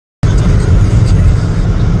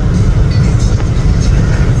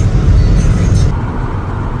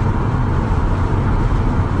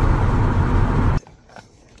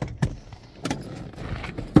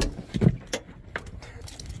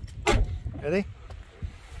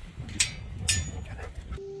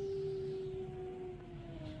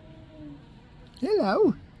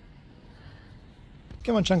Hello.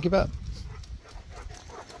 Come on, chunky butt.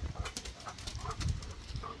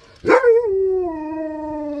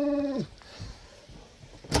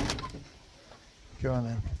 Go on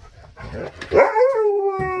then.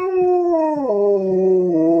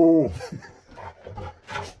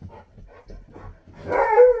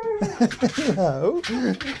 Hello.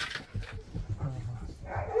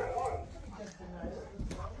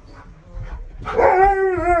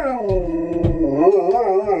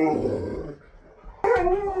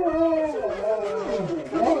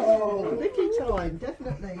 Licky time,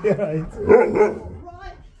 definitely. Right.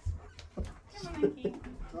 Right.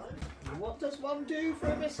 What does one do for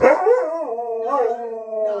a biscuit?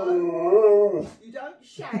 No. You don't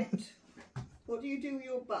shout. What do you do with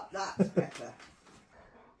your butt? That's better.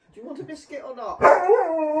 Do you want a biscuit or not? Yeah,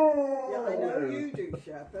 I know you do,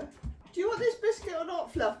 Sherpa. Do you want this biscuit or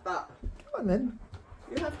not, Fluff Butt? Come on then.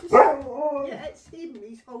 You have to say, yeah, it's him.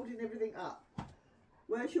 He's holding everything up.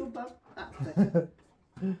 Where's your butt? That's better.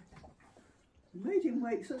 You made him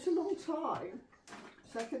wait such a long time.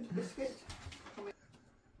 Second biscuit.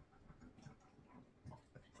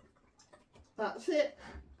 That's it.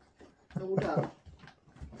 All done.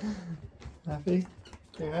 Happy?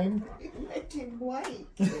 Go home? You made him wait.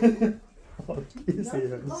 What is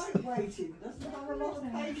Doesn't it? like waiting. Doesn't have a lot of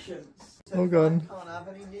patience. So All gone. I can't have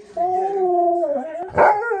any news of you.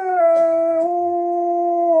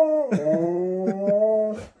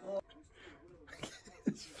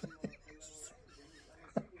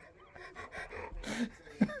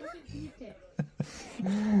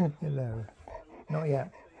 Hello. Not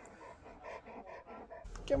yet.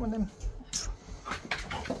 Come on then.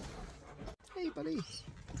 Hey buddy.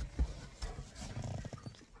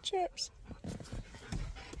 Chips.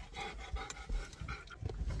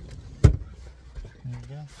 There we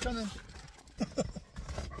go. Come on then.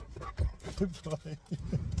 Good boy. I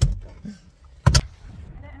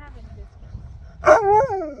don't have any biscuits.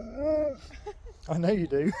 I know you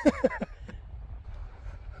do.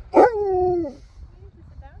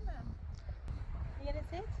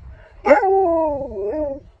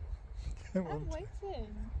 I'm waiting.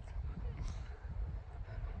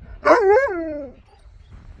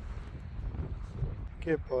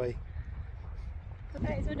 Good boy.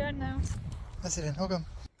 Okay, it's all done now. That's it then, hold on.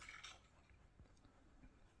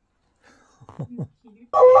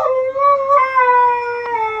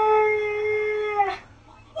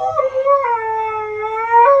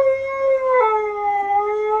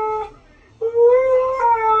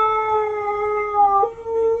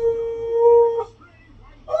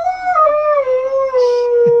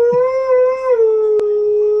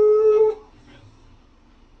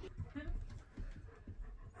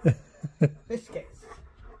 Biscuits.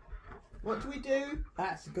 What do we do?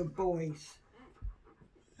 That's good boys.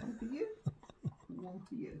 One for you. One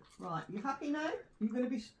for you. Right, you happy now? You going to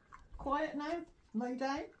be quiet now? Lay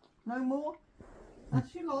down? No more?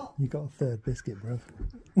 That's your lot. You got a third biscuit, bruv.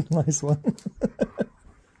 Nice one.